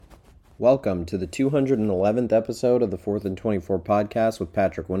Welcome to the 211th episode of the 4th and 24 podcast with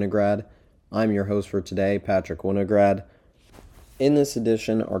Patrick Winograd. I'm your host for today, Patrick Winograd. In this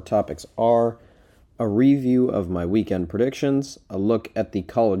edition, our topics are a review of my weekend predictions, a look at the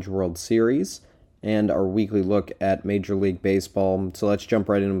College World Series, and our weekly look at Major League Baseball. So let's jump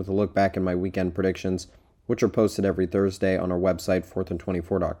right in with a look back at my weekend predictions, which are posted every Thursday on our website,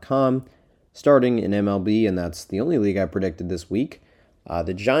 4thand24.com. Starting in MLB, and that's the only league I predicted this week.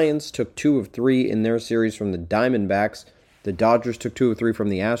 The Giants took 2 of 3 in their series from the Diamondbacks. The Dodgers took 2 of 3 from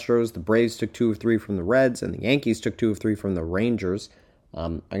the Astros. The Braves took 2 of 3 from the Reds. And the Yankees took 2 of 3 from the Rangers.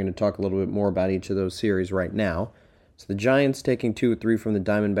 I'm going to talk a little bit more about each of those series right now. So the Giants taking 2 of 3 from the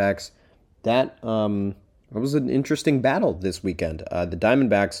Diamondbacks. That was an interesting battle this weekend. The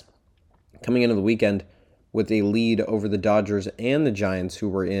Diamondbacks coming into the weekend with a lead over the Dodgers and the Giants, who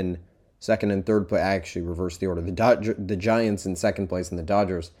were in second and third place. I actually reversed the order. The Giants in second place and the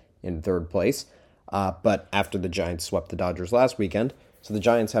Dodgers in third place. But after the Giants swept the Dodgers last weekend. So the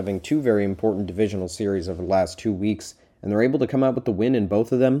Giants having 2 very important divisional series over the last 2 weeks. And they're able to come out with the win in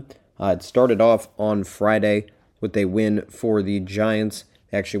both of them. It started off on Friday with a win for the Giants.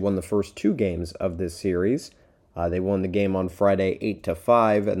 They actually won the first 2 games of this series. They won the game on Friday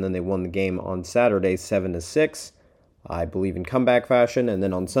 8-5. And then they won the game on Saturday 7-6. I believe in comeback fashion. And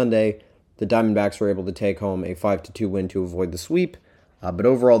then on Sunday, the Diamondbacks were able to take home a 5-2 win to avoid the sweep. But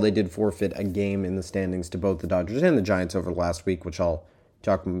overall, they did forfeit a game in the standings to both the Dodgers and the Giants over the last week, which I'll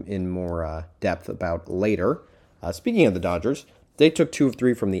talk in more depth about later. Speaking of the Dodgers, they took 2 of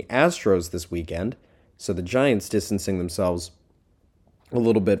 3 from the Astros this weekend. So the Giants distancing themselves a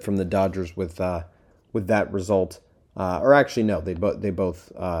little bit from the Dodgers with that result. Or actually, no, they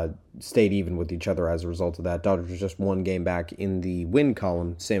both stayed even with each other as a result of that. Dodgers just 1 game back in the win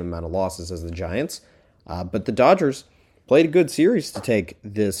column, same amount of losses as the Giants. But the Dodgers played a good series to take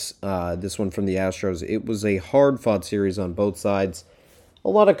this one from the Astros. It was a hard-fought series on both sides. A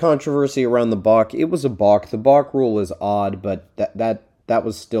lot of controversy around the balk. It was a balk. The balk rule is odd, but that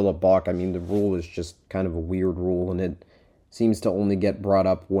was still a balk. I mean, the rule is just kind of a weird rule, and it seems to only get brought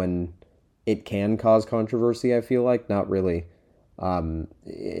up when it can cause controversy, I feel like. Not really. And,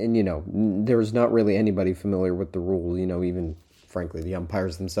 there's not really anybody familiar with the rule, even, frankly, the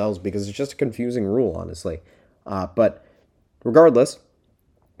umpires themselves, because it's just a confusing rule, honestly. But regardless,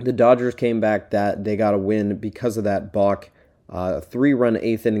 the Dodgers came back that they got a win because of that balk. A 3-run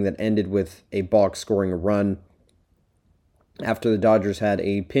 8th inning that ended with a balk scoring a run after the Dodgers had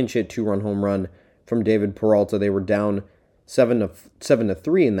a pinch hit 2-run home run from David Peralta. They were down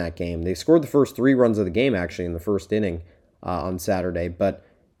 7-3 in that game. They scored the first 3 runs of the game, actually, in the first inning on Saturday, but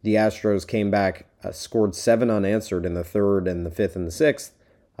the Astros came back, scored 7 unanswered in the 3rd and the 5th and the 6th,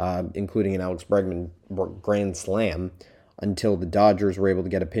 including an Alex Bregman grand slam, until the Dodgers were able to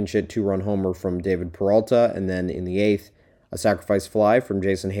get a pinch hit 2-run homer from David Peralta, and then in the 8th, a sacrifice fly from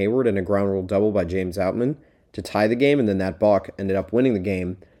Jason Hayward and a ground rule double by James Outman to tie the game, and then that balk ended up winning the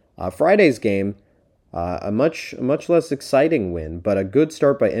game. Friday's game, a much less exciting win, but a good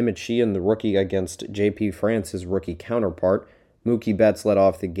start by Emmett Sheehan, the rookie, against J.P. France, his rookie counterpart. Mookie Betts led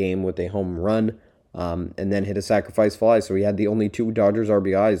off the game with a home run and then hit a sacrifice fly, so he had the only 2 Dodgers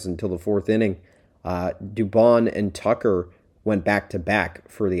RBIs until the 4th inning. Dubon and Tucker went back-to-back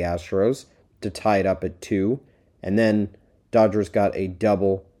for the Astros to tie it up at 2, and then Dodgers got a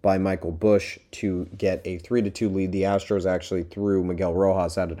double by Michael Busch to get a 3-2 lead. The Astros actually threw Miguel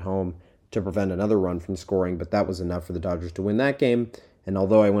Rojas out at home to prevent another run from scoring, but that was enough for the Dodgers to win that game. And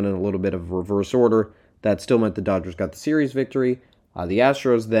although I went in a little bit of reverse order, that still meant the Dodgers got the series victory. The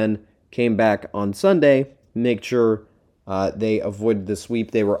Astros then came back on Sunday, make sure they avoided the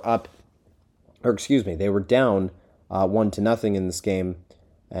sweep. They were down 1-0 in this game,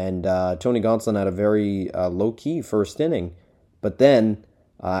 and Tony Gonsolin had a very low-key first inning. But then,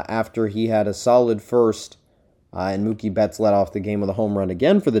 after he had a solid first, and Mookie Betts led off the game with a home run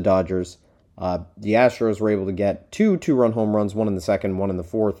again for the Dodgers, the Astros were able to get 2 2-run home runs, 1 in the 2nd, 1 in the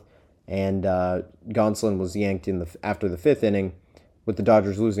 4th, and Gonsolin was yanked after the 5th inning, with the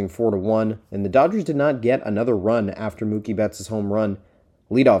Dodgers losing 4-1. And the Dodgers did not get another run after Mookie Betts'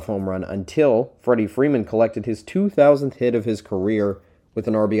 leadoff home run, until Freddie Freeman collected his 2,000th hit of his career with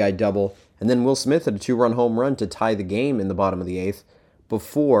an RBI double, and then Will Smith had a 2-run home run to tie the game in the bottom of the 8th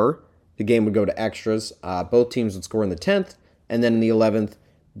before the game would go to extras. Both teams would score in the 10th, and then in the 11th,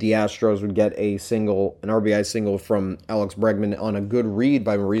 the Astros would get an RBI single from Alex Bregman on a good read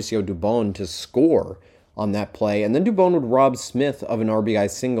by Mauricio Dubon to score on that play. And then Dubon would rob Smith of an RBI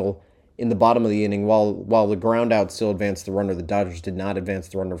single in the bottom of the inning while the ground out still advanced the runner. The Dodgers did not advance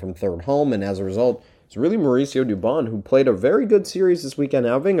the runner from third home, and as a result, it's really Mauricio Dubon, who played a very good series this weekend,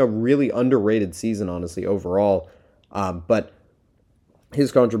 having a really underrated season, honestly, overall. But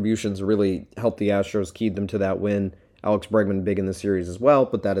his contributions really helped the Astros, keyed them to that win. Alex Bregman big in the series as well,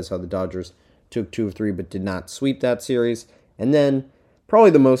 but that is how the Dodgers took 2 of 3 but did not sweep that series. And then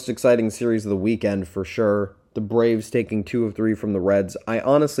probably the most exciting series of the weekend for sure, the Braves taking 2 of 3 from the Reds. I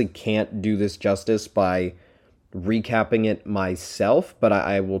honestly can't do this justice by recapping it myself, but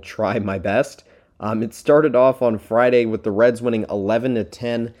I will try my best. It started off on Friday with the Reds winning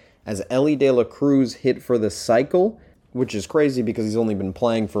 11-10 as Elly De La Cruz hit for the cycle, which is crazy because he's only been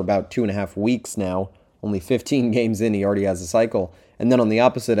playing for about 2.5 weeks now. Only 15 games in, he already has a cycle. And then on the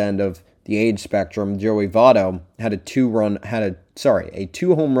opposite end of the age spectrum, Joey Votto had a 2-home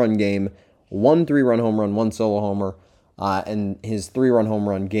run game, 1 3-run home run, 1 solo homer, and his 3-run home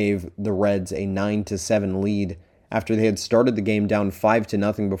run gave the Reds a 9-7 lead after they had started the game down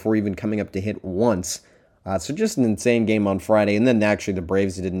 5-0 before even coming up to hit once. So just an insane game on Friday. And then actually the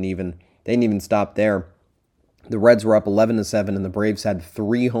Braves didn't even stop there. The Reds were up 11-7, and the Braves had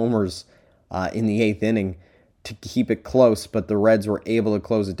 3 homers in the 8th inning to keep it close, but the Reds were able to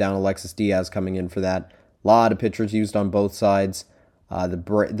close it down. Alexis Diaz coming in for that. A lot of pitchers used on both sides.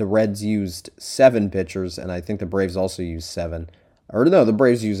 The Reds used 7 pitchers, and I think the Braves also used 7. Or no, the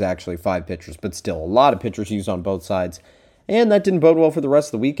Braves used actually 5 pitchers, but still a lot of pitchers used on both sides. And that didn't bode well for the rest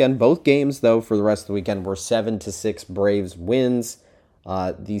of the weekend. Both games, though, for the rest of the weekend were 7-6 Braves wins.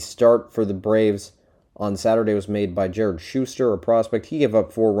 The start for the Braves on Saturday was made by Jared Schuster, a prospect. He gave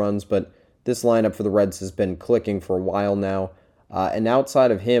up 4 runs, but this lineup for the Reds has been clicking for a while now. And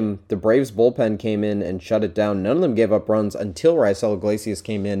outside of him, the Braves bullpen came in and shut it down. None of them gave up runs until Raisel Iglesias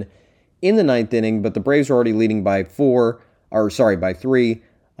came in the 9th inning, but the Braves were already leading by 3.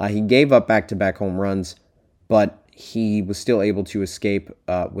 He gave up back-to-back home runs, but he was still able to escape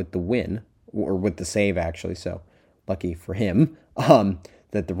with the win, or with the save, actually, so lucky for him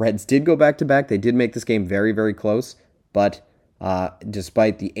that the Reds did go back-to-back. They did make this game very, very close, but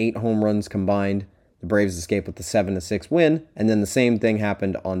despite the 8 home runs combined, the Braves escaped with the 7-6 win, and then the same thing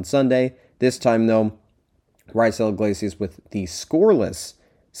happened on Sunday. This time, though, Raisel Iglesias with the scoreless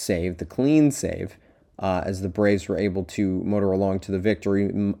save, the clean save, as the Braves were able to motor along to the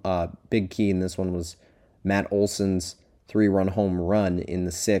victory. Big key in this one was Matt Olson's 3-run home run in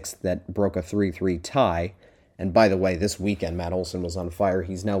the 6th that broke a 3-3 tie. And by the way, this weekend, Matt Olson was on fire.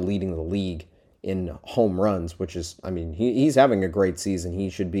 He's now leading the league in home runs, which is, he's having a great season. He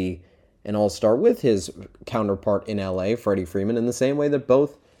should be an all-star with his counterpart in LA, Freddie Freeman, in the same way that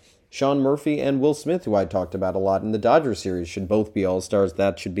both Sean Murphy and Will Smith, who I talked about a lot in the Dodgers series, should both be all-stars.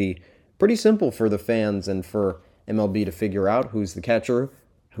 That should be pretty simple for the fans and for MLB to figure out who's the catcher,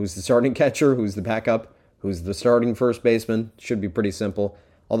 who's the starting catcher, who's the backup, who's the starting first baseman. Should be pretty simple.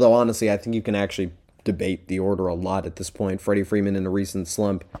 Although, honestly, I think you can actually debate the order a lot at this point. Freddie Freeman in a recent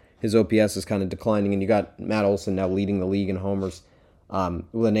slump. His OPS is kind of declining, and you got Matt Olson now leading the league in homers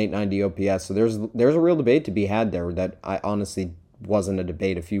with an 890 OPS. So there's a real debate to be had there that I honestly wasn't a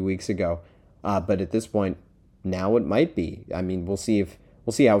debate a few weeks ago. But at this point, now it might be. We'll see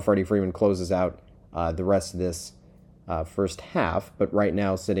how Freddie Freeman closes out the rest of this first half. But right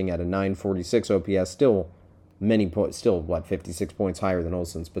now, sitting at a 946 OPS, still 56 points higher than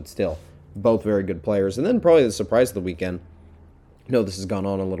Olson's, but still both very good players. And then probably the surprise of the weekend. No, this has gone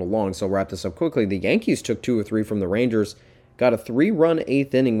on a little long, so I'll wrap this up quickly. The Yankees took 2 or 3 from the Rangers, got a 3-run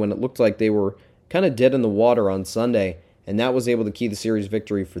 8th inning when it looked like they were kind of dead in the water on Sunday, and that was able to key the series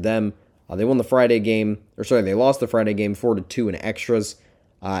victory for them. They won the Friday game, they lost the Friday game 4-2 in extras,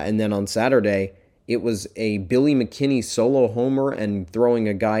 and then on Saturday, it was a Billy McKinney solo homer and throwing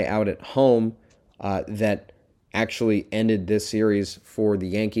a guy out at home that actually ended this series for the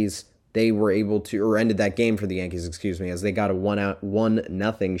Yankees. They were able to, or ended that game for the Yankees, as they got a 1-0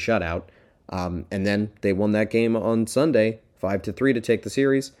 shutout. And then they won that game on Sunday, 5-3 to take the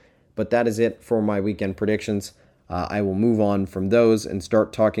series. But that is it for my weekend predictions. I will move on from those and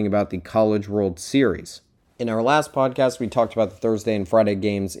start talking about the College World Series. In our last podcast, we talked about the Thursday and Friday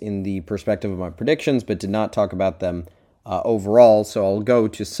games in the perspective of my predictions, but did not talk about them overall. So I'll go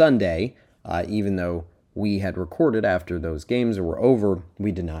to Sunday, even though we had recorded after those games were over.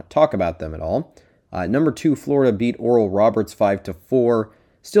 We did not talk about them at all. Number 2, Florida beat Oral Roberts 5-4.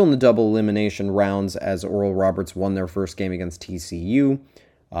 Still in the double elimination rounds as Oral Roberts won their first game against TCU.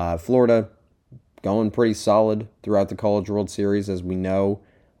 Florida going pretty solid throughout the College World Series, as we know.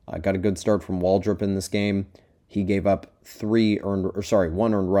 Got a good start from Waldrop in this game. He gave up 1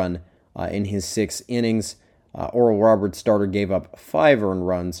 earned run in his 6 innings. Oral Roberts' starter gave up 5 earned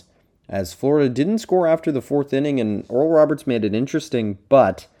runs, as Florida didn't score after the 4th inning, and Oral Roberts made it interesting,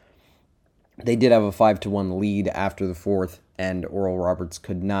 but They did have a 5-1 lead after the fourth, and Oral Roberts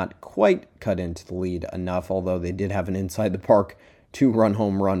could not quite cut into the lead enough, although they did have an inside the park 2-run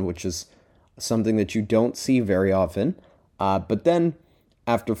home run, which is something that you don't see very often. But then,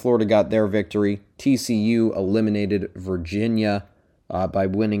 after Florida got their victory, TCU eliminated Virginia by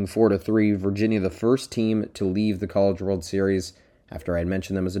winning 4-3. Virginia, the first team to leave the College World Series. After I had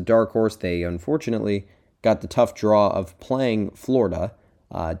mentioned them as a dark horse, they unfortunately got the tough draw of playing Florida.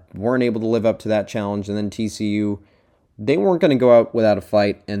 Weren't able to live up to that challenge, and then TCU, they weren't going to go out without a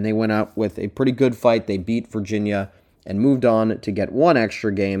fight, and they went out with a pretty good fight. They beat Virginia and moved on to get one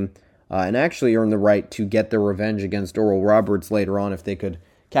extra game, and actually earned the right to get their revenge against Oral Roberts later on if they could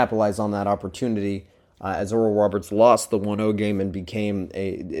capitalize on that opportunity, as Oral Roberts lost the 1-0 game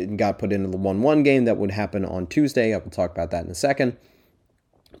and got put into the 1-1 game that would happen on Tuesday. I will talk about that in a second.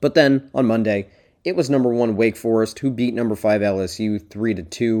 But then, on Monday, it was number 1 Wake Forest, who beat number 5 LSU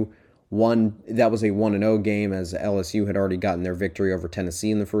 3-2. That was a 1-0 game, as LSU had already gotten their victory over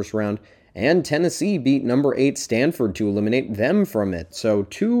Tennessee in the first round. And Tennessee beat number 8 Stanford to eliminate them from it. So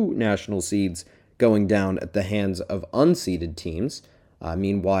 2 national seeds going down at the hands of unseeded teams.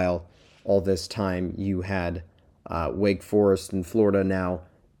 Meanwhile, all this time you had Wake Forest and Florida now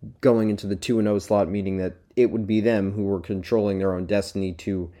going into the 2-0 slot, meaning that it would be them who were controlling their own destiny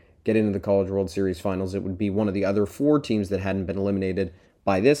to get into the College World Series finals. It would be one of the other 4 teams that hadn't been eliminated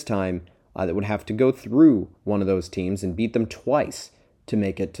by this time that would have to go through one of those teams and beat them twice to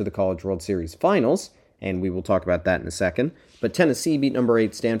make it to the College World Series finals, and we will talk about that in a second. But Tennessee beat number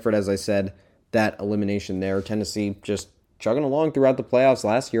 8 Stanford, as I said, that elimination there. Tennessee just chugging along throughout the playoffs.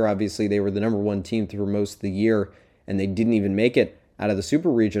 Last year, obviously, they were the number 1 team through most of the year, and they didn't even make it out of the Super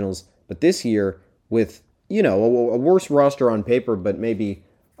Regionals. But this year, with, a worse roster on paper, but maybe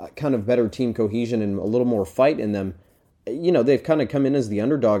kind of better team cohesion and a little more fight in them, they've kind of come in as the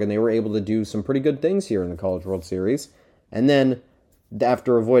underdog, and they were able to do some pretty good things here in the College World Series. And then,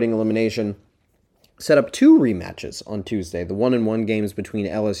 after avoiding elimination, set up 2 rematches on Tuesday. The 1-1 games between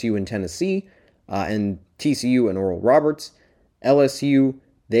LSU and Tennessee, and TCU and Oral Roberts. LSU,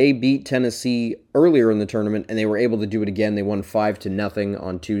 they beat Tennessee earlier in the tournament, and they were able to do it again. They won 5-0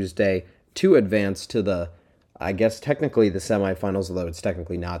 on Tuesday to advance to the, I guess, technically the semifinals, although it's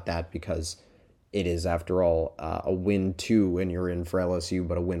technically not that because it is, after all, a win 2 and you're in for LSU,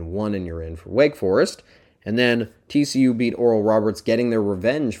 but a win 1 and you're in for Wake Forest. And then TCU beat Oral Roberts, getting their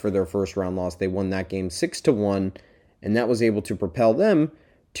revenge for their first round loss. They won that game 6-1, and that was able to propel them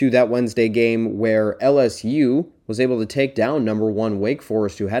to that Wednesday game where LSU was able to take down number 1 Wake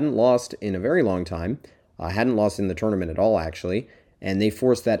Forest, who hadn't lost in a very long time, hadn't lost in the tournament at all, actually, and they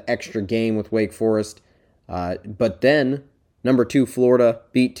forced that extra game with Wake Forest. But then number 2 Florida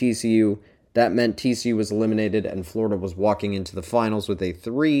beat TCU. That meant TCU was eliminated, and Florida was walking into the finals with a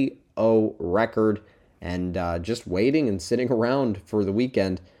 3-0 record, and just waiting and sitting around for the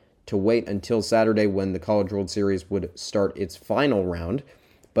weekend to wait until Saturday when the College World Series would start its final round.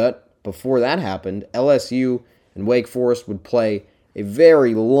 But before that happened, LSU and Wake Forest would play a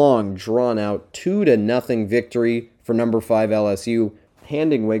very long, drawn-out 2-0 victory for number 5 LSU,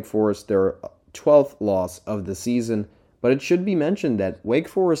 handing Wake Forest their 12th loss of the season. But it should be mentioned that Wake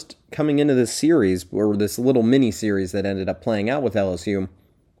Forest, coming into this series, or this little mini-series that ended up playing out with LSU,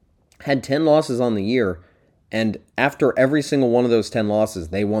 had 10 losses on the year, and after every single one of those 10 losses,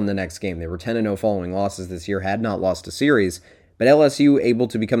 they won the next game. They were 10-0 following losses this year, had not lost a series, but LSU able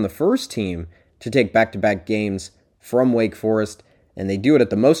to become the first team to take back-to-back games from Wake Forest, and they do it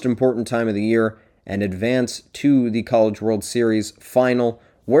at the most important time of the year and advance to the College World Series final,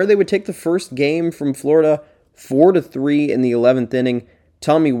 where they would take the first game from Florida 4-3 in the 11th inning.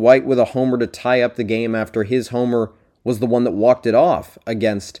 Tommy White with a homer to tie up the game after his homer was the one that walked it off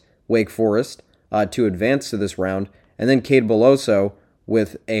against Wake Forest to advance to this round, and then Cade Beloso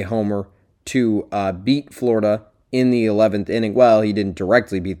with a homer to beat Florida in the 11th inning. Well, he didn't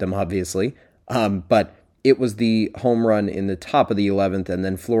directly beat them, obviously, but it was the home run in the top of the 11th, and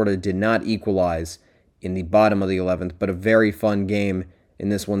then Florida did not equalize in the bottom of the 11th, but a very fun game in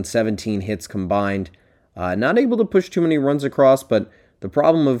this one, 17 hits combined. Not able to push too many runs across, but the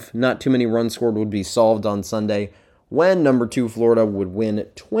problem of not too many runs scored would be solved on Sunday when number 2 Florida would win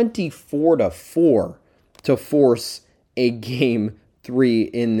 24-4 to force a Game 3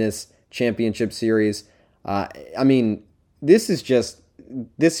 in this championship series.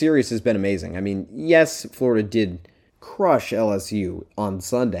 This series has been amazing. Yes, Florida did crush LSU on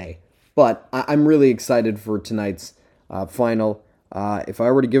Sunday, but I'm really excited for tonight's final. If I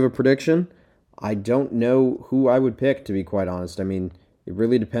were to give a prediction, I don't know who I would pick, to be quite honest. It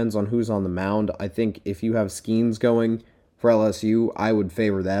really depends on who's on the mound. I think if you have Skeens going for LSU, I would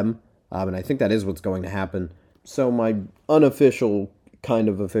favor them. And I think that is what's going to happen. So my unofficial, kind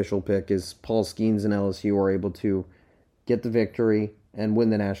of official pick is Paul Skeens and LSU are able to get the victory and win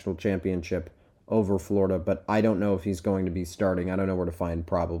the national championship over Florida, but I don't know if he's going to be starting. I don't know where to find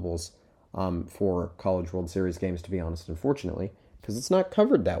probables for College World Series games, to be honest, unfortunately, because it's not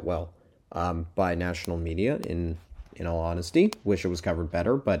covered that well by national media, in all honesty. Wish it was covered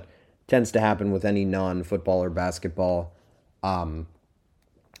better, but tends to happen with any non-football or basketball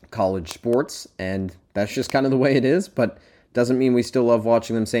college sports, and that's just kind of the way it is, but doesn't mean we still love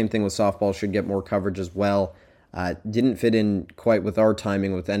watching them. Same thing with softball, should get more coverage as well. Didn't fit in quite with our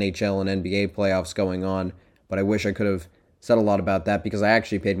timing with NHL and NBA playoffs going on, but I wish I could have said a lot about that because I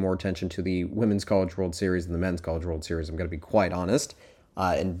actually paid more attention to the Women's College World Series than the Men's College World Series, I'm going to be quite honest.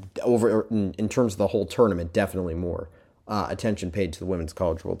 And in terms of the whole tournament, definitely more attention paid to the Women's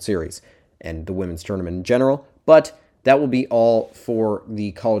College World Series and the women's tournament in general. But that will be all for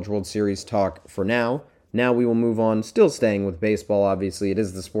the College World Series talk for now. Now we will move on, still staying with baseball, obviously. It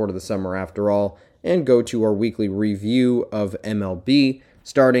is the sport of the summer after all, and go to our weekly review of MLB,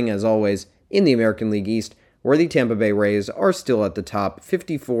 starting, as always, in the American League East, where the Tampa Bay Rays are still at the top,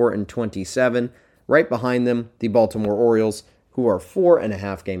 54-27. Right behind them, the Baltimore Orioles, who are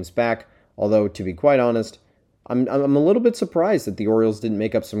 4.5 games back. Although, to be quite honest, I'm a little bit surprised that the Orioles didn't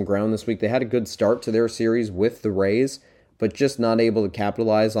make up some ground this week. They had a good start to their series with the Rays, but just not able to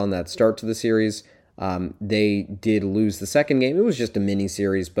capitalize on that start to the series. They did lose the second game. It was just a mini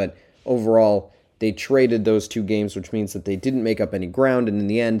series, but overall, they traded those two games, which means that they didn't make up any ground, and in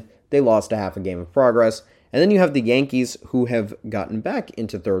the end, they lost a half a game of progress. And then you have the Yankees, who have gotten back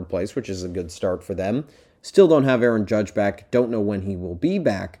into third place, which is a good start for them. Still don't have Aaron Judge back. Don't know when he will be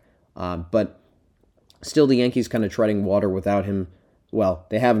back, but still the Yankees kind of treading water without him. Well,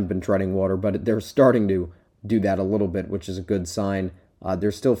 they haven't been treading water, but they're starting to do that a little bit, which is a good sign.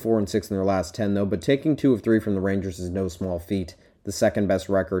 They're still 4-6 in their last 10, though, but taking 2 of 3 from the Rangers is no small feat. The second best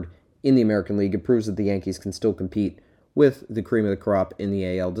record in the American League. It proves that the Yankees can still compete with the cream of the crop in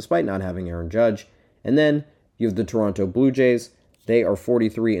the AL, despite not having Aaron Judge. And then you have the Toronto Blue Jays. They are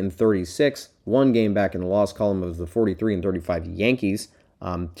 43-36, 1 game back in the loss column of the 43-35 Yankees.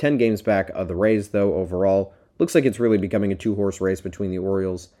 10 games back of the Rays, though, overall. Looks like it's really becoming a 2-horse race between the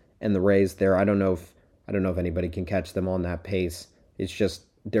Orioles and the Rays there. I don't know if anybody can catch them on that pace. It's just,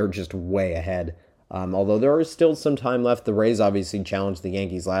 they're just way ahead. Although there is still some time left. The Rays obviously challenged the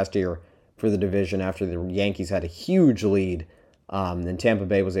Yankees last year for the division after the Yankees had a huge lead. And Tampa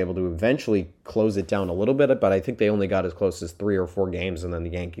Bay was able to eventually close it down a little bit, but I think they only got as close as 3 or 4 games, and then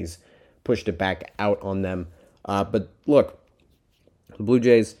the Yankees pushed it back out on them. But look, the Blue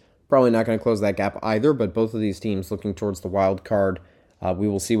Jays probably not going to close that gap either, but both of these teams looking towards the wild card. We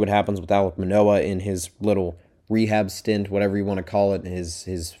will see what happens with Alek Manoah in his little rehab stint, whatever you want to call it,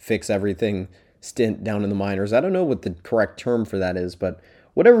 his fix-everything stint down in the minors. I don't know what the correct term for that is, but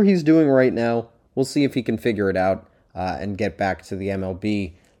whatever he's doing right now, we'll see if he can figure it out and get back to the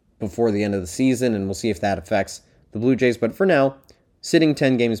MLB before the end of the season, and we'll see if that affects the Blue Jays. But for now, sitting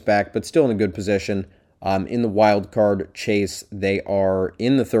 10 games back, but still in a good position. In the wild card chase, they are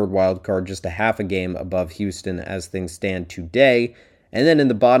in the third wild card, just a half a game above Houston as things stand today. And then in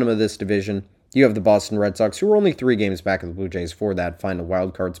the bottom of this division, you have the Boston Red Sox, who are only 3 games back of the Blue Jays for that final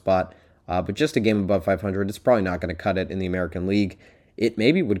wild card spot. But just a game above 500, it's probably not going to cut it in the American League. It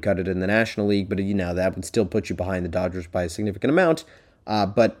maybe would cut it in the National League, but that would still put you behind the Dodgers by a significant amount.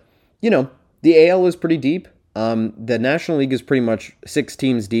 But the AL is pretty deep. The National League is pretty much 6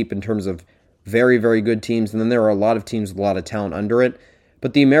 teams deep in terms of very, very good teams, and then there are a lot of teams with a lot of talent under it.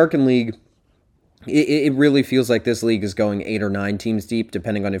 But the American League, it really feels like this league is going 8 or 9 teams deep,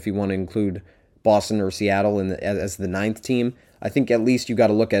 depending on if you want to include Boston or Seattle as the 9th team. I think at least you got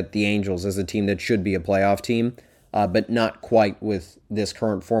to look at the Angels as a team that should be a playoff team, but not quite with this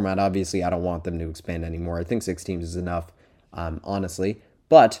current format. Obviously, I don't want them to expand anymore. I think 6 teams is enough, honestly.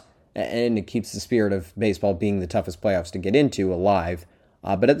 And it keeps the spirit of baseball being the toughest playoffs to get into alive.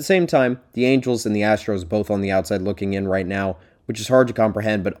 But at the same time, the Angels and the Astros both on the outside looking in right now, which is hard to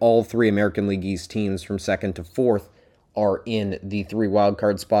comprehend, but all 3 American League East teams from 2nd to 4th are in the 3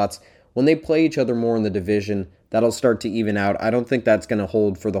 wildcard spots. When they play each other more in the division, that'll start to even out. I don't think that's going to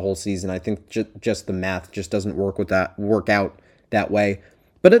hold for the whole season. I think just the math just doesn't work out that way.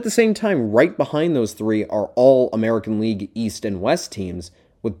 But at the same time, right behind those 3 are all American League East and West teams,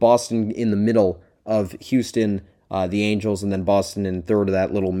 with Boston in the middle of Houston, the Angels, and then Boston in third of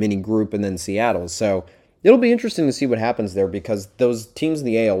that little mini group, and then Seattle. So it'll be interesting to see what happens there, because those teams in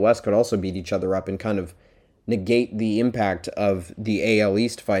the AL West could also beat each other up and kind of negate the impact of the AL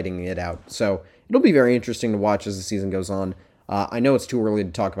East fighting it out. So it'll be very interesting to watch as the season goes on. I know it's too early to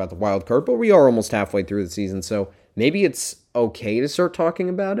talk about the wild card, but we are almost halfway through the season, so maybe it's okay to start talking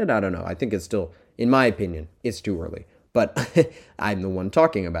about it. I don't know. I think it's still, in my opinion, it's too early. But I'm the one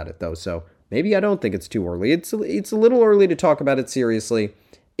talking about it, though, so maybe I don't think it's too early. It's a little early to talk about it seriously.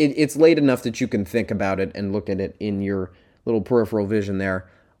 It's late enough that you can think about it and look at it in your little peripheral vision there.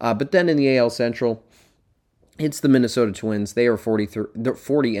 But then in the AL Central, it's the Minnesota Twins. They are 40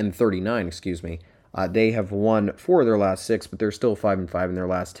 and 39, excuse me. They have won 4 of their last 6, but they're still 5-5 in their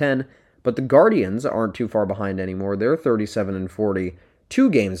last 10. But the Guardians aren't too far behind anymore. They're 37 and 40, 2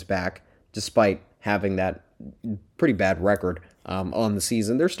 games back, despite having that pretty bad record on the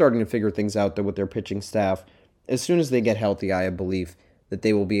season. They're starting to figure things out though with their pitching staff. As soon as they get healthy, I have belief that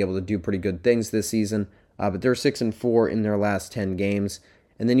they will be able to do pretty good things this season. But they're 6 and 4 in their last 10 games.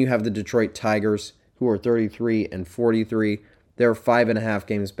 And then you have the Detroit Tigers, who are 33 and 43. They're 5.5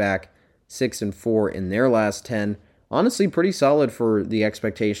 games back, 6 and 4 in their last 10. Honestly, pretty solid for the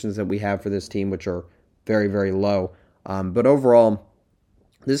expectations that we have for this team, which are very, very low. But overall,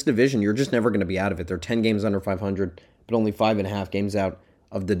 this division, you're just never going to be out of it. They're 10 games under 500, but only 5.5 games out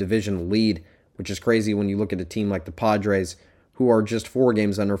of the division lead, which is crazy when you look at a team like the Padres, who are just 4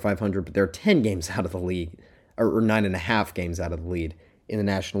 games under 500, but they're 10 games out of the league, or 9.5 games out of the lead in the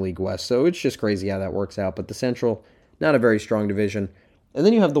National League West. So it's just crazy how that works out. But the Central, not a very strong division. And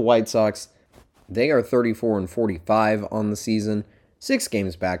then you have the White Sox. They are 34 and 45 on the season, 6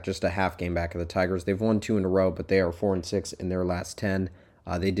 games back, just a half game back of the Tigers. They've won 2 in a row, but they are 4 and 6 in their last 10.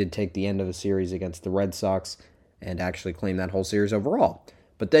 They did take the end of the series against the Red Sox and actually claim that whole series overall.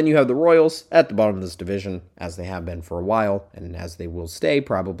 But then you have the Royals at the bottom of this division, as they have been for a while, and as they will stay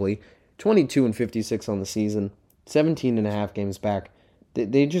probably, 22 and 56 on the season, 17 and a half games back.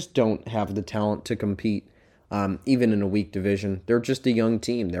 They just don't have the talent to compete, even in a weak division. They're just a young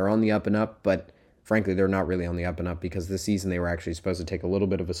team. They're on the up and up, but frankly, they're not really on the up and up because this season they were actually supposed to take a little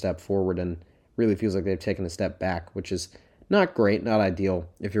bit of a step forward, and really feels like they've taken a step back, which is not great, not ideal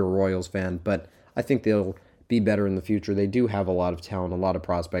if you're a Royals fan, but I think they'll be better in the future. They do have a lot of talent, a lot of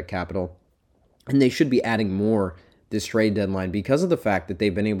prospect capital, and they should be adding more this trade deadline because of the fact that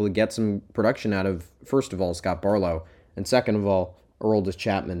they've been able to get some production out of, first of all, Scott Barlow, and second of all, Aroldis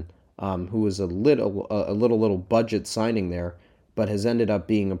Chapman, who was a little budget signing there, but has ended up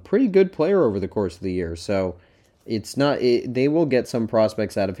being a pretty good player over the course of the year. So they will get some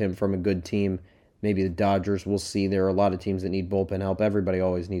prospects out of him from a good team. Maybe the Dodgers, we'll see. There are a lot of teams that need bullpen help. Everybody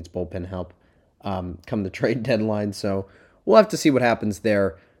always needs bullpen help come the trade deadline. So we'll have to see what happens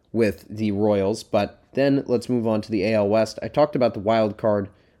there with the Royals. But then let's move on to the AL West. I talked about the wild card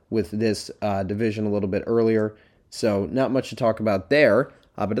with this division a little bit earlier, so not much to talk about there.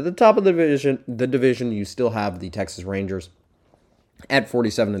 But at the top of the division, you still have the Texas Rangers at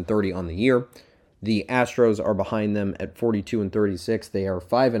 47 and 30 on the year. The Astros are behind them at 42 and 36. They are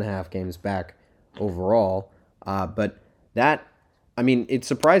 5.5 games back overall. But that, I mean, it's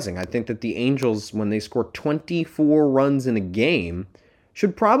surprising. I think that the Angels, when they score 24 runs in a game,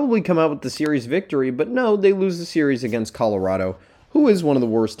 should probably come out with the series victory. But no, they lose the series against Colorado, who is one of the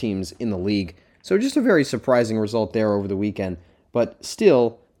worst teams in the league. So just a very surprising result there over the weekend. But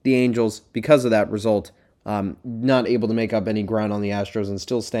still, the Angels, because of that result, not able to make up any ground on the Astros and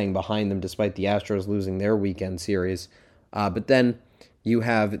still staying behind them despite the Astros losing their weekend series. But then you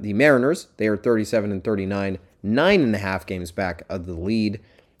have the Mariners. They are 37 and 39, 9.5 games back of the lead.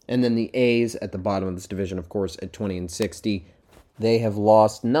 And then the A's at the bottom of this division, of course, at 20 and 60. They have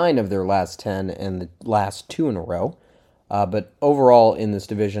lost 9 of their last 10 and the last 2 in a row. But overall in this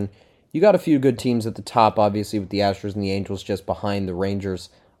division, you got a few good teams at the top, obviously, with the Astros and the Angels just behind the Rangers.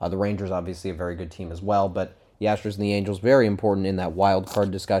 The Rangers, obviously, a very good team as well, but the Astros and the Angels, very important in that wild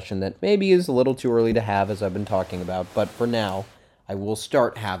card discussion that maybe is a little too early to have, as I've been talking about, but for now, I will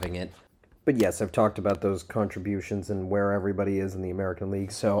start having it. But yes, I've talked about those contributions and where everybody is in the American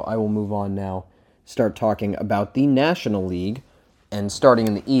League, so I will move on now, start talking about the National League, and starting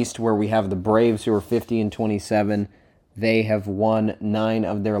in the East, where we have the Braves, who are 50 and 27. They have won 9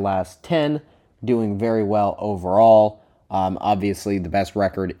 of their last 10, doing very well overall. Obviously, the best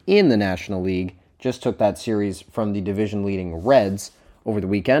record in the National League. Just took that series from the division-leading Reds over the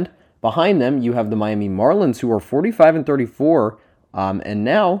weekend. Behind them, you have the Miami Marlins, who are 45 and 34, and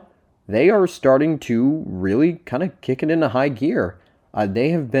now they are starting to really kind of kick it into high gear. They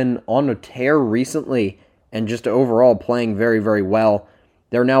have been on a tear recently and just overall playing very, very well.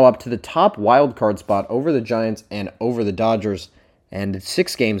 They're now up to the top wild card spot over the Giants and over the Dodgers, and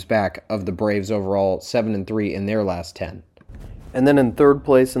 6 games back of the Braves overall, 7 and 3 in their last 10. And then in third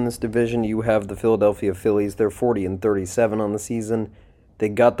place in this division, you have the Philadelphia Phillies. They're 40 and 37 on the season. They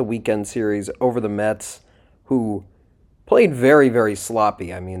got the weekend series over the Mets, who played very, very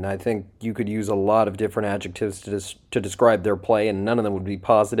sloppy. I mean, I think you could use a lot of different adjectives to describe their play, and none of them would be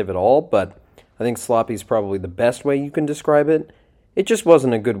positive at all, but I think sloppy is probably the best way you can describe it. It just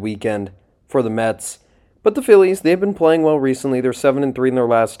wasn't a good weekend for the Mets. But the Phillies, they've been playing well recently. They're 7-3 in their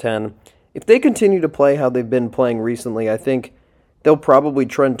last 10. If they continue to play how they've been playing recently, I think they'll probably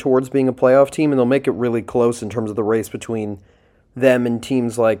trend towards being a playoff team, and they'll make it really close in terms of the race between them and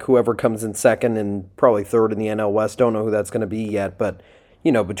teams like whoever comes in second and probably third in the NL West. Don't know who that's going to be yet, but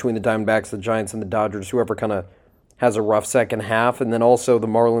between the Diamondbacks, the Giants, and the Dodgers, whoever kind of has a rough second half, and then also the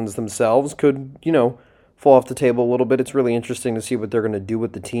Marlins themselves could, fall off the table a little bit. It's really interesting to see what they're going to do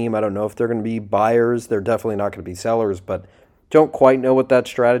with the team. I don't know if they're going to be buyers. They're definitely not going to be sellers, but don't quite know what that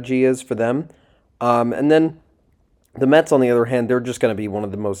strategy is for them. And then the Mets, on the other hand, they're just going to be one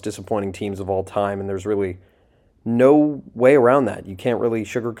of the most disappointing teams of all time, and there's really no way around that. You can't really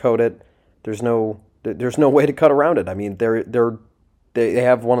sugarcoat it. There's no way to cut around it. I mean, they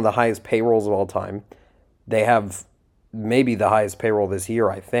have one of the highest payrolls of all time. They have maybe the highest payroll this year,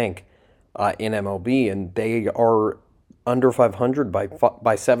 I think, in MLB, and they are under 500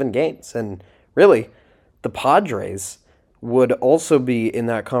 by 7 games. And really, the Padres would also be in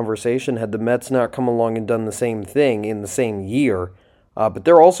that conversation had the Mets not come along and done the same thing in the same year. But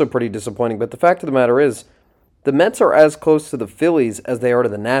they're also pretty disappointing. But the fact of the matter is, the Mets are as close to the Phillies as they are to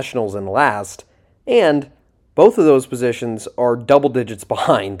the Nationals in last, and both of those positions are double digits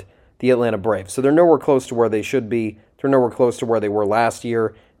behind the Atlanta Braves. So they're nowhere close to where they should be. They're nowhere close to where they were last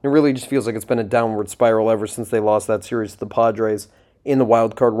year. It really just feels like it's been a downward spiral ever since they lost that series to the Padres in the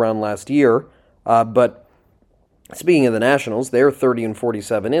wild card round last year. But speaking of the Nationals, they're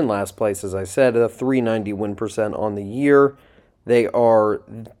 30-47 in last place, as I said, a .390 win percent on the year. They are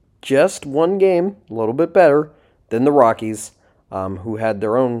just one game, a little bit better than the Rockies, who had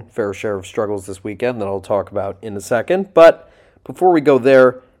their own fair share of struggles this weekend that I'll talk about in a second. But before we go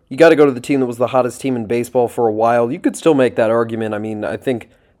there, you got to go to the team that was the hottest team in baseball for a while. You could still make that argument. I mean, I think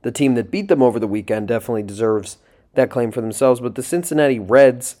the team that beat them over the weekend definitely deserves that claim for themselves. But the Cincinnati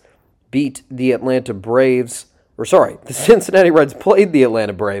Reds beat the Atlanta Braves. The Cincinnati Reds played the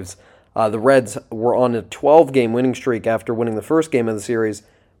Atlanta Braves. The Reds were on a 12-game winning streak after winning the first game of the series.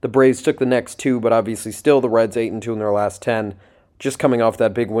 The Braves took the next 2, but obviously still the Reds 8-2 in their last 10, just coming off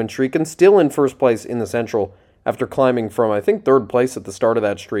that big win streak and still in first place in the Central after climbing from, I think, third place at the start of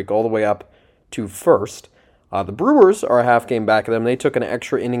that streak all the way up to first. The Brewers are a half game back of them. They took an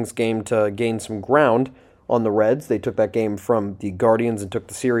extra innings game to gain some ground on the Reds. They took that game from the Guardians and took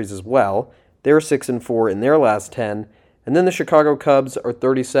the series as well. They're 6-4 in their last 10. And then the Chicago Cubs are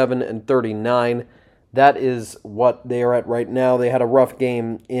 37-39. That is what they are at right now. They had a rough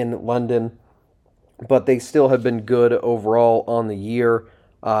game in London, but they still have been good overall on the year.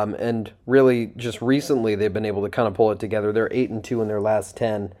 And really, just recently, they've been able to kind of pull it together. They're 8-2 in their last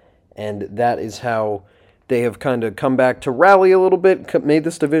 10, and that is how they have kind of come back to rally a little bit, made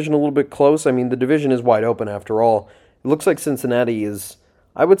this division a little bit close. I mean, the division is wide open after all. It looks like Cincinnati is,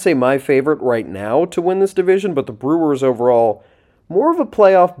 I would say, my favorite right now to win this division, but the Brewers overall, more of a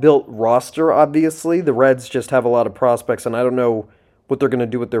playoff-built roster, obviously. The Reds just have a lot of prospects, and I don't know what they're going to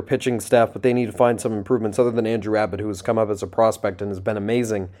do with their pitching staff, but they need to find some improvements other than Andrew Abbott, who has come up as a prospect and has been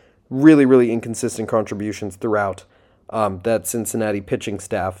amazing. Really, really inconsistent contributions throughout that Cincinnati pitching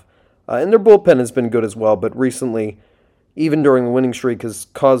staff. And their bullpen has been good as well, but recently, even during the winning streak, has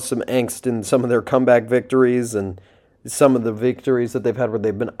caused some angst in some of their comeback victories and some of the victories that they've had where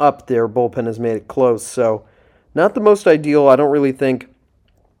they've been up. Their bullpen has made it close, so not the most ideal. I don't really think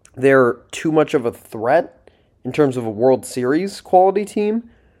they're too much of a threat in terms of a World Series quality team,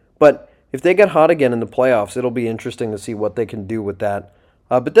 but if they get hot again in the playoffs, it'll be interesting to see what they can do with that.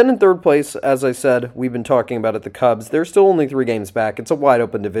 But then in third place, as I said, we've been talking about it, the Cubs. They're still only 3 games back. It's a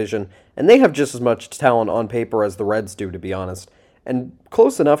wide-open division, and they have just as much talent on paper as the Reds do, to be honest, and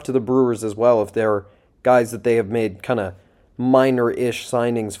close enough to the Brewers as well if they're guys that they have made kind of minor-ish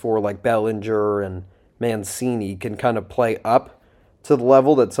signings for, like Bellinger and Mancini, can kind of play up to the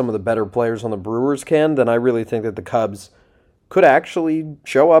level that some of the better players on the Brewers can, then I really think that the Cubs could actually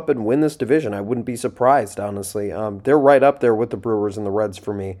show up and win this division. I wouldn't be surprised, honestly. They're right up there with the Brewers and the Reds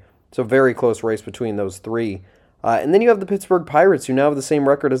for me. It's a very close race between those 3. And then you have the Pittsburgh Pirates, who now have the same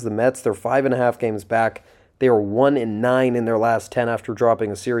record as the Mets. They're 5.5 games back. They are 1-9 in their last 10 after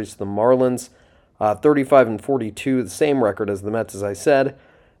dropping a series to the Marlins. 35-42, the same record as the Mets, as I said.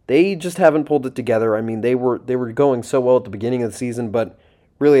 They just haven't pulled it together. I mean, they were going so well at the beginning of the season, but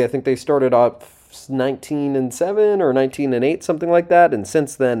really I think they started off 19-7 or 19-8, something like that. And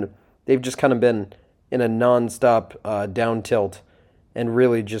since then, they've just kind of been in a nonstop down tilt. And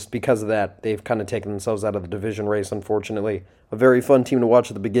really, just because of that, they've kind of taken themselves out of the division race, unfortunately. A very fun team to watch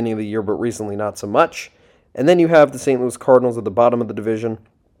at the beginning of the year, but recently not so much. And then you have the St. Louis Cardinals at the bottom of the division,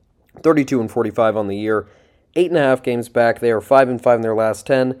 32-45 on the year, 8.5 games back. They are 5-5 in their last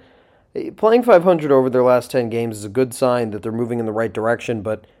 10. Playing 500 over their last 10 games is a good sign that they're moving in the right direction,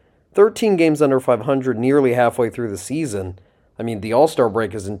 but 13 games under 500 nearly halfway through the season. I mean, the All-Star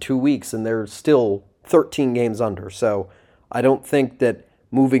break is in 2 weeks, and they're still 13 games under, so I don't think that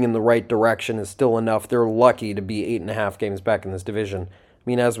moving in the right direction is still enough. They're lucky to be 8.5 games back in this division. I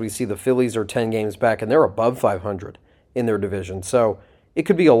mean, as we see, the Phillies are 10 games back, and they're above 500 in their division, so it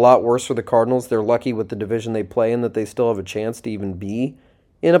could be a lot worse for the Cardinals. They're lucky with the division they play in that they still have a chance to even be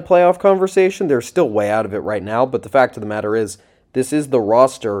in a playoff conversation. They're still way out of it right now, but the fact of the matter is, this is the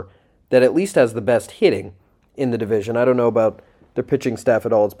roster that at least has the best hitting in the division. I don't know about their pitching staff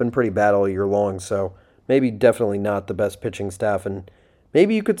at all. It's been pretty bad all year long, so maybe definitely not the best pitching staff, and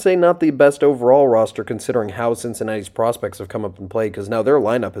maybe you could say not the best overall roster considering how Cincinnati's prospects have come up and played, because now their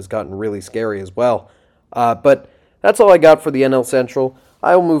lineup has gotten really scary as well. But that's all I got for the NL Central.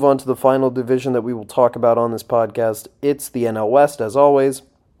 I will move on to the final division that we will talk about on this podcast. It's the NL West, as always,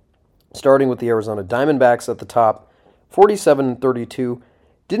 starting with the Arizona Diamondbacks at the top, 47-32.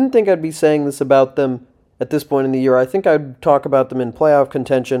 Didn't think I'd be saying this about them at this point in the year. I think I'd talk about them in playoff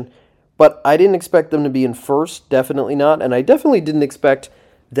contention, but I didn't expect them to be in first, definitely not, and I definitely didn't expect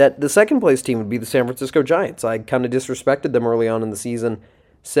that the second place team would be the San Francisco Giants. I kind of disrespected them early on in the season,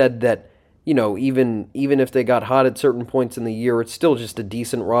 said that, you know, even if they got hot at certain points in the year, it's still just a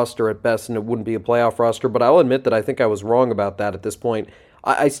decent roster at best, and it wouldn't be a playoff roster, but I'll admit that I think I was wrong about that at this point.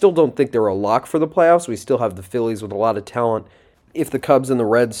 I still don't think they're a lock for the playoffs. We still have the Phillies with a lot of talent. If the Cubs and the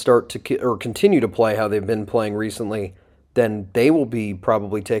Reds start to continue to play how they've been playing recently, then they will be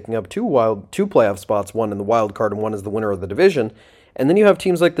probably taking up two playoff spots, one in the wild card and one as the winner of the division. And then you have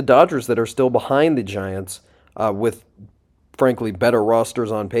teams like the Dodgers that are still behind the Giants with, frankly, better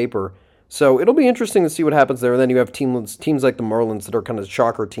rosters on paper. So it'll be interesting to see what happens there. And then you have teams like the Marlins that are kind of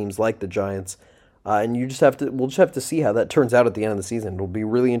shocker teams like the Giants. And we'll just have to see how that turns out at the end of the season. It'll be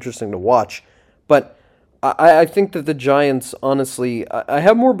really interesting to watch. But I think that the Giants, honestly, I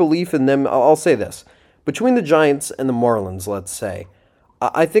have more belief in them. I'll say this. Between the Giants and the Marlins, let's say,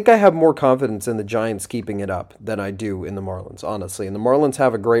 I think I have more confidence in the Giants keeping it up than I do in the Marlins, honestly. And the Marlins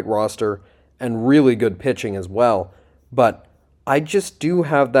have a great roster and really good pitching as well. But I just do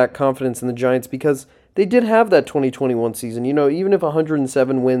have that confidence in the Giants because they did have that 2021 season. You know, even if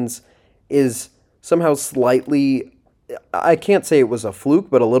 107 wins is somehow slightly, I can't say it was a fluke,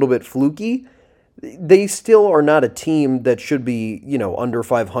 but a little bit fluky, they still are not a team that should be, you know, under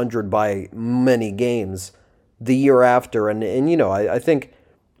 500 by many games the year after. And you know, I think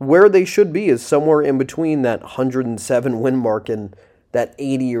where they should be is somewhere in between that 107 win mark and that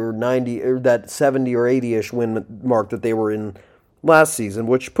 80 or 90 or that 70 or 80-ish win mark that they were in last season,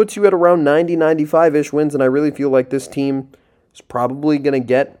 which puts you at around 90, 95-ish wins. And I really feel like this team is probably going to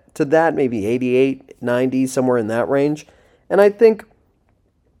get to that, maybe 88, 90, somewhere in that range. And I think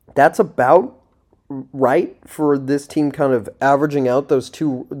that's about right for this team, kind of averaging out the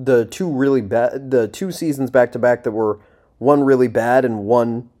two seasons back to back that were one really bad and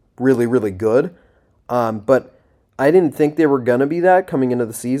one really, really good. But I didn't think they were going to be that coming into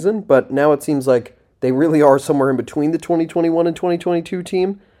the season, but now it seems like they really are somewhere in between the 2021 and 2022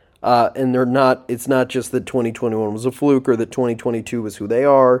 team. And they're not, it's not just that 2021 was a fluke or that 2022 was who they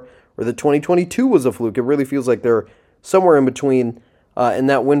are or that 2022 was a fluke. It really feels like they're somewhere in between. And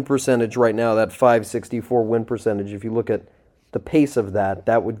that win percentage right now, that .564 win percentage, if you look at the pace of that,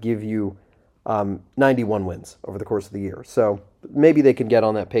 that would give you 91 wins over the course of the year. So maybe they can get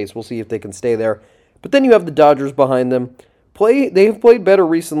on that pace. We'll see if they can stay there. But then you have the Dodgers behind them. They have played better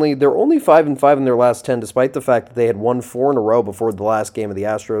recently. They're only 5-5 in their last 10, despite the fact that they had won 4 in a row before the last game of the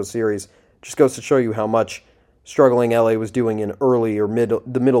Astros series. Just goes to show you how much struggling LA was doing in early or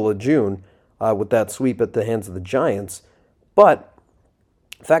the middle of June with that sweep at the hands of the Giants. But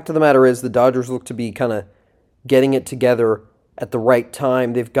fact of the matter is the Dodgers look to be kind of getting it together at the right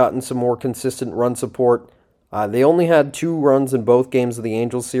time. They've gotten some more consistent run support. They only had 2 runs in both games of the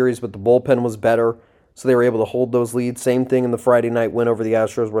Angels series, but the bullpen was better, so they were able to hold those leads. Same thing in the Friday night win over the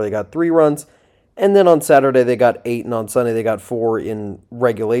Astros where they got 3 runs. And then on Saturday they got 8, and on Sunday they got 4 in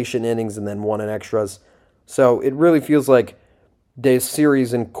regulation innings and then 1 in extras. So it really feels like this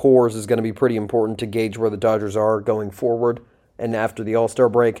series in cores is going to be pretty important to gauge where the Dodgers are going forward. And after the All-Star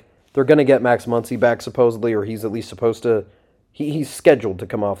break, they're going to get Max Muncy back supposedly, or he's at least supposed to. He's scheduled to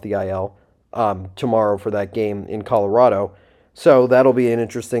come off the IL tomorrow for that game in Colorado. So that'll be an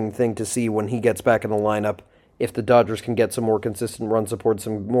interesting thing to see when he gets back in the lineup if the Dodgers can get some more consistent run support,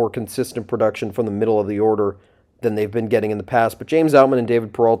 some more consistent production from the middle of the order than they've been getting in the past. But James Outman and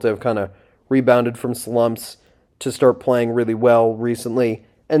David Peralta have kind of rebounded from slumps to start playing really well recently.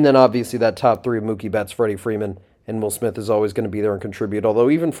 And then obviously that top three of Mookie Betts, Freddie Freeman, and Will Smith is always going to be there and contribute, although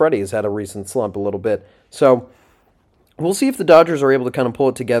even Freddie has had a recent slump a little bit. So we'll see if the Dodgers are able to kind of pull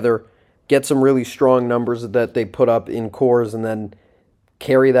it together, get some really strong numbers that they put up in cores, and then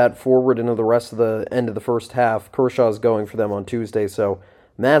carry that forward into the rest of the end of the first half. Kershaw's going for them on Tuesday, so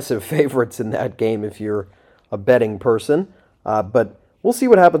massive favorites in that game if you're a betting person. But we'll see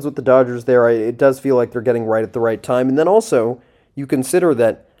what happens with the Dodgers there. It does feel like they're getting right at the right time. And then also, you consider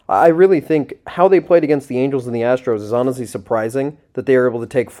that I really think how they played against the Angels and the Astros is honestly surprising, that they are able to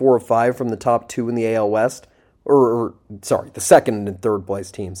take 4 of 5 from the top 2 in the AL West. The second and third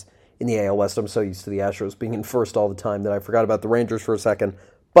place teams in the AL West. I'm so used to the Astros being in first all the time that I forgot about the Rangers for a second.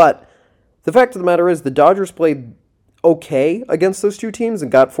 But the fact of the matter is the Dodgers played okay against those two teams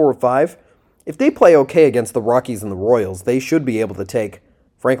and got 4 of 5. If they play okay against the Rockies and the Royals, they should be able to take,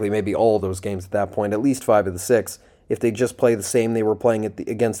 frankly, maybe all of those games at that point, at least 5 of the 6, if they just play the same they were playing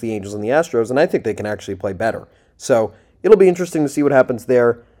against the Angels and the Astros, and I think they can actually play better. So it'll be interesting to see what happens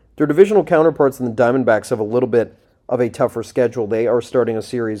there. Their divisional counterparts in the Diamondbacks have a little bit of a tougher schedule. They are starting a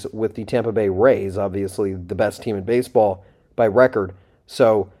series with the Tampa Bay Rays, obviously the best team in baseball by record.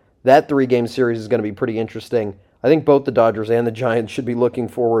 So that 3-game series is going to be pretty interesting. I think both the Dodgers and the Giants should be looking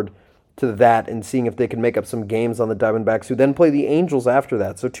forward to that and seeing if they can make up some games on the Diamondbacks, who then play the Angels after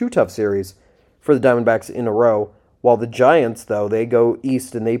that. So 2 tough series for the Diamondbacks in a row. While the Giants, though, they go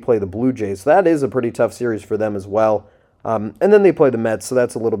east and they play the Blue Jays. So that is a pretty tough series for them as well. And then they play the Mets, so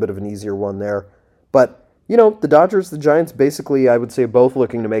that's a little bit of an easier one there. But, the Dodgers, the Giants, basically, I would say both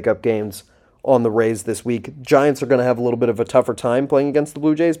looking to make up games on the Rays this week. Giants are going to have a little bit of a tougher time playing against the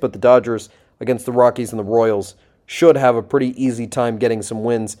Blue Jays, but the Dodgers against the Rockies and the Royals should have a pretty easy time getting some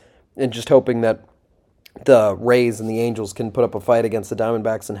wins, and just hoping that the Rays and the Angels can put up a fight against the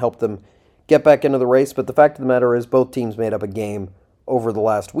Diamondbacks and help them get back into the race. But the fact of the matter is both teams made up a game over the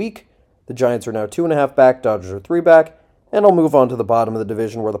last week. The Giants are now 2.5 back, Dodgers are 3 back, and I'll move on to the bottom of the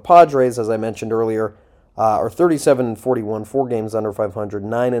division where the Padres, as I mentioned earlier, are 37-41, 4 games under 500,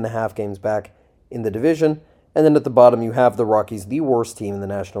 9.5 games back in the division. And then at the bottom you have the Rockies, the worst team in the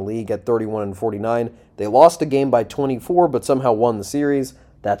National League, at 31-49. They lost a game by 24, but somehow won the series.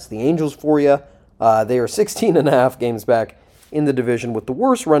 That's the Angels for you. They are 16.5 games back in the division with the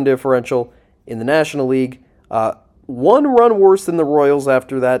worst run differential in the National League. 1 run worse than the Royals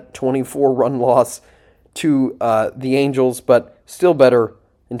after that 24-run loss to the Angels, but still better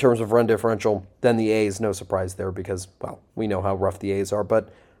in terms of run differential than the A's. No surprise there because, well, we know how rough the A's are. But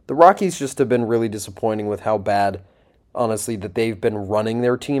the Rockies just have been really disappointing with how bad, honestly, that they've been running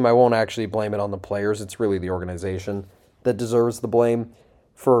their team. I won't actually blame it on the players. It's really the organization that deserves the blame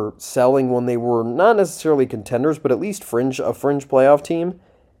for selling when they were not necessarily contenders, but at least a fringe playoff team.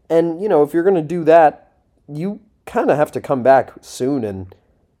 And, if you're going to do that, you kind of have to come back soon and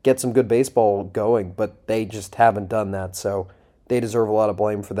get some good baseball going, but they just haven't done that, so they deserve a lot of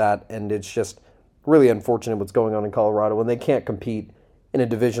blame for that, and it's just really unfortunate what's going on in Colorado when they can't compete in a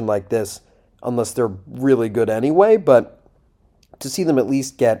division like this unless they're really good anyway. But to see them at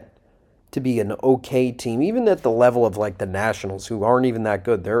least get to be an okay team, even at the level of like the Nationals, who aren't even that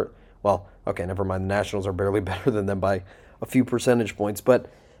good. The Nationals are barely better than them by a few percentage points,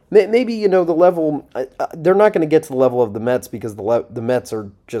 but maybe, the level, they're not going to get to the level of the Mets because the Mets are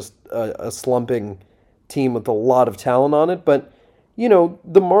just a slumping team with a lot of talent on it. But,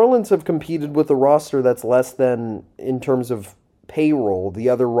 the Marlins have competed with a roster that's less than, in terms of payroll, the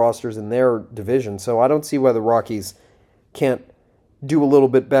other rosters in their division. So I don't see why the Rockies can't do a little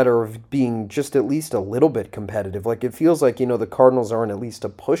bit better of being just at least a little bit competitive. Like, it feels like, the Cardinals aren't at least a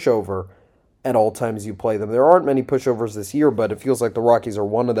pushover at all times you play them. There aren't many pushovers this year, but it feels like the Rockies are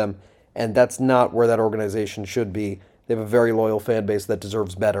one of them, and that's not where that organization should be. They have a very loyal fan base that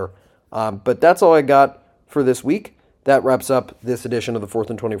deserves better. But that's all I got for this week. That wraps up this edition of the 4th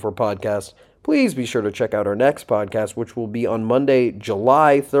and 24 podcast. Please be sure to check out our next podcast, which will be on Monday,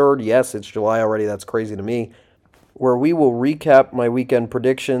 July 3rd. Yes, it's July already. That's crazy to me. Where we will recap my weekend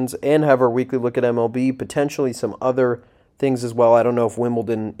predictions and have our weekly look at MLB, potentially some other things as well. I don't know if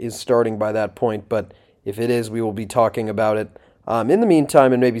Wimbledon is starting by that point, but if it is, we will be talking about it. In the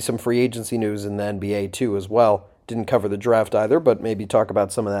meantime, and maybe some free agency news in the NBA too as well. Didn't cover the draft either, but maybe talk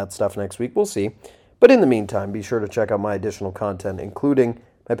about some of that stuff next week. We'll see. But in the meantime, be sure to check out my additional content, including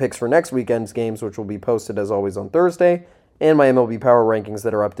my picks for next weekend's games, which will be posted as always on Thursday, and my MLB Power Rankings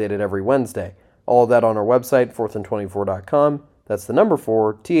that are updated every Wednesday. All of that on our website, 4thand24.com. That's the number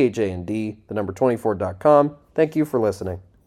 4, THAND, the number 24.com. Thank you for listening.